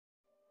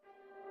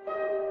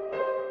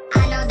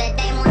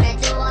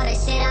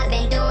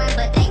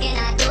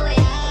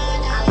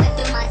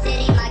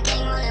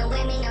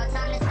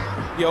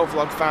Yo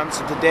Vlog fans,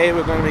 so today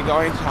we're going to be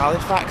going to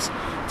Halifax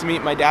to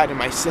meet my dad and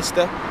my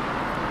sister,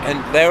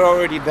 and they're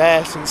already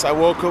there since I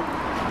woke up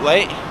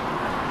late.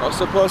 I was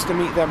supposed to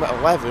meet them at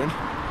 11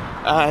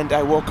 and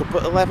I woke up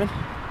at 11,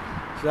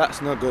 so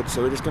that's no good.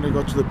 So we're just going to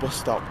go to the bus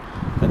stop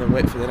and then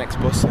wait for the next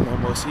bus, and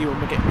then we'll see you when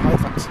we get to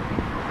Halifax.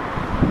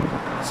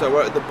 So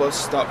we're at the bus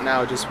stop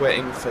now, just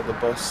waiting for the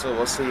bus, so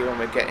we'll see you when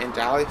we get into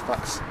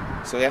Halifax.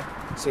 So yeah,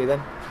 see you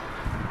then.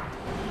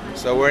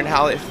 So we're in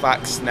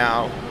Halifax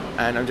now,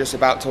 and I'm just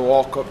about to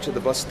walk up to the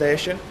bus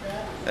station,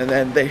 and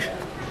then they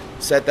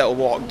said they'll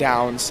walk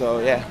down, so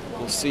yeah,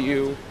 we'll see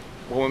you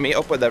when we meet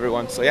up with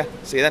everyone. So yeah,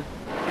 see you then.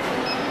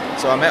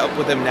 So I met up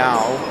with them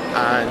now,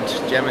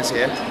 and Gemma's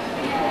here,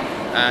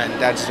 and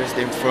Dad's just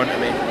in front of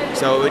me.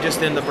 So we're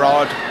just in the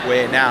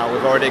Broadway now.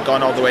 We've already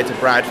gone all the way to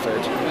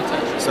Bradford,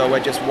 so we're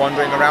just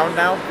wandering around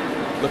now,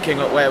 looking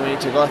at where we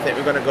need to go. I think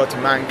we're going to go to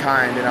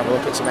Mankind and have a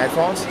look at some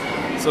headphones.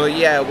 So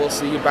yeah, we'll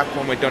see you back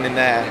when we're done in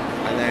there,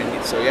 and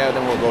then so yeah,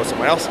 then we'll go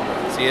somewhere else.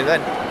 See you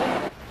then.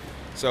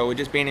 So we're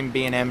just being in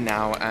B&M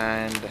now,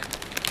 and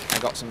I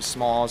got some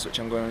s'mores which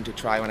I'm going to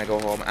try when I go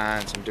home,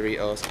 and some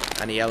Doritos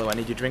and a yellow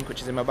energy drink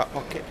which is in my back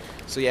pocket.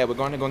 So yeah, we're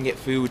going to go and get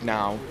food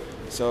now.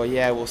 So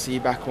yeah, we'll see you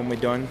back when we're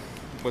done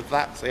with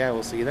that. So yeah,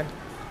 we'll see you then.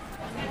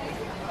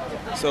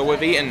 So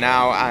we've eaten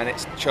now and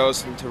it's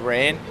chosen to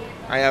rain.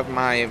 I have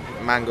my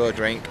mango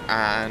drink,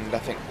 and I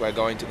think we're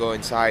going to go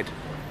inside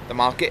the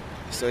market.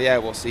 So yeah,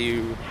 we'll see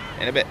you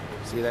in a bit.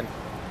 See you then.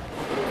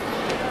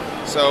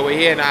 So we're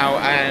here now,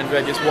 and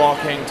we're just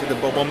walking to the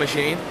bubble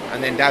machine,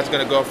 and then Dad's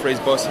going to go for his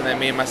bus, and then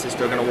me and my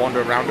sister are going to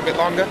wander around a bit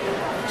longer.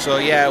 So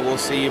yeah, we'll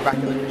see you back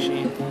in the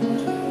machine.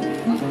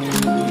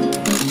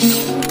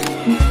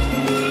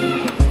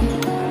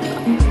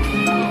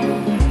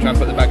 Try and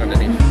put the bag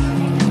underneath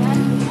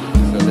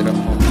so they don't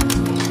fall.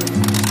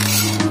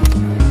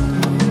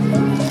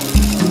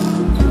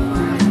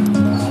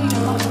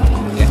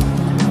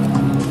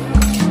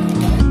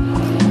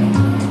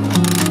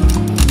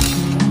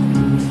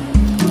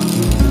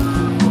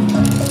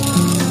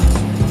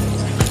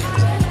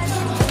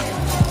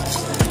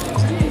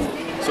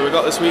 So we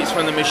got the sweets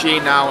from the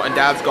machine now, and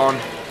Dad's gone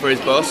for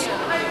his bus.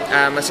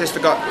 My sister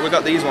we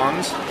got these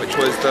ones, which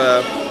was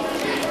the,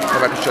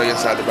 I'm about to show you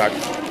inside the bag.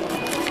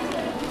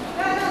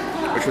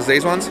 Which was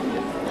these ones.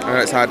 I know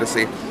it's hard to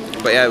see,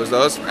 but yeah, it was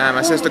those.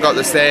 My sister got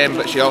the same,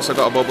 but she also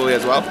got a bubbly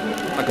as well,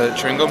 like a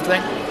chewing gum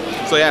thing.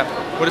 So yeah,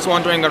 we're just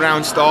wandering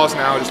around stores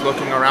now, just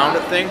looking around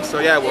at things. So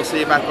yeah, we'll see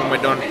you back when we're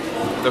done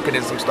looking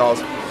in some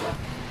stores.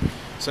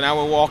 So now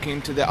we're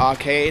walking to the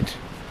arcade,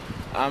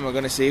 and we're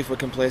going to see if we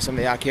can play some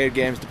of the arcade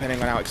games,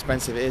 depending on how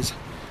expensive it is.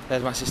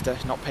 There's my sister,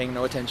 not paying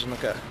no attention.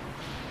 Look at her.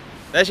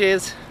 There she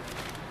is.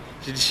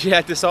 She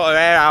had to sort her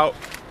hair out.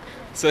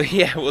 So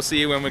yeah, we'll see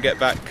you when we get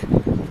back.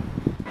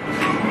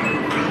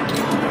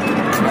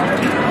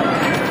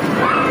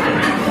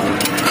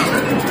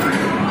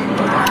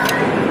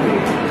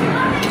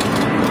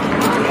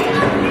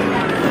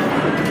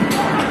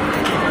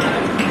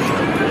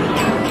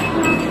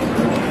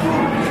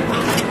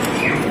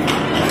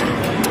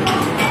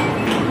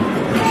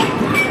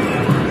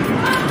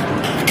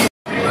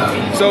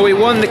 So we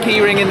won the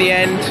keyring in the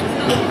end,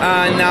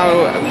 and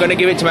now I'm going to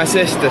give it to my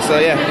sister, so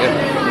yeah.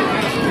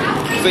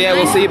 So yeah,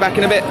 we'll see you back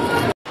in a bit.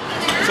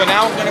 So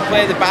now I'm going to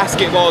play the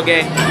basketball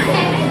game.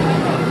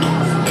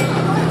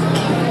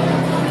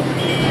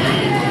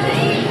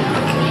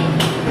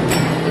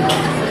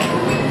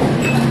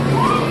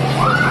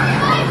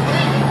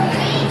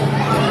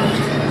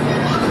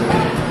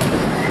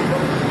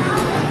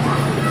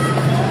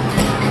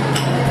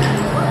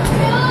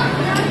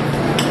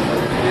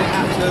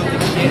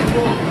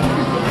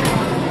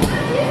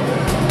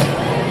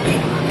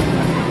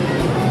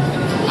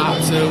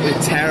 Absolutely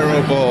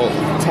terrible.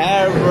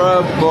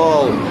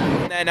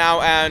 There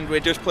now, and we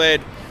just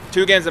played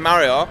 2 games of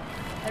Mario,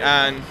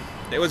 and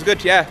it was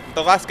good. Yeah,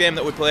 the last game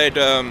that we played,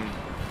 it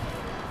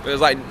was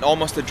like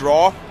almost a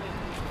draw,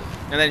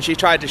 and then she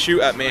tried to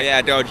shoot at me. Yeah,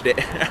 I dodged it.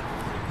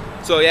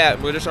 So yeah,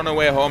 we're just on our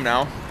way home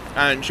now,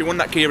 and she won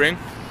that keyring,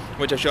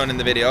 which I've shown in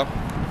the video.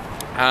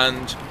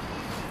 And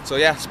so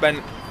yeah,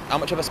 how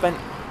much have I spent?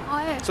 Oh,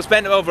 yeah. So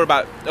spent over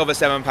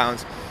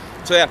 £7.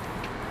 So yeah,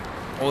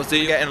 we'll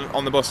see you getting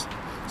on the bus.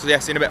 So yeah,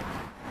 see you in a bit.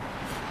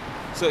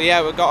 So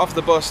yeah, we got off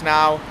the bus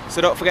now. So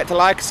don't forget to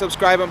like,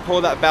 subscribe, and pull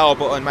that bell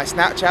button. My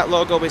Snapchat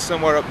logo will be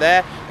somewhere up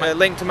there. My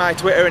link to my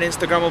Twitter and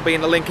Instagram will be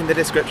in the link in the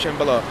description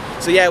below.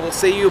 So yeah, we'll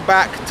see you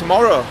back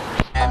tomorrow.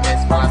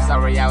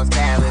 Sorry I was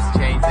careless,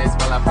 changed this,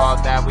 well I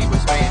thought that we were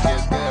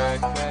strangers,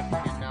 good.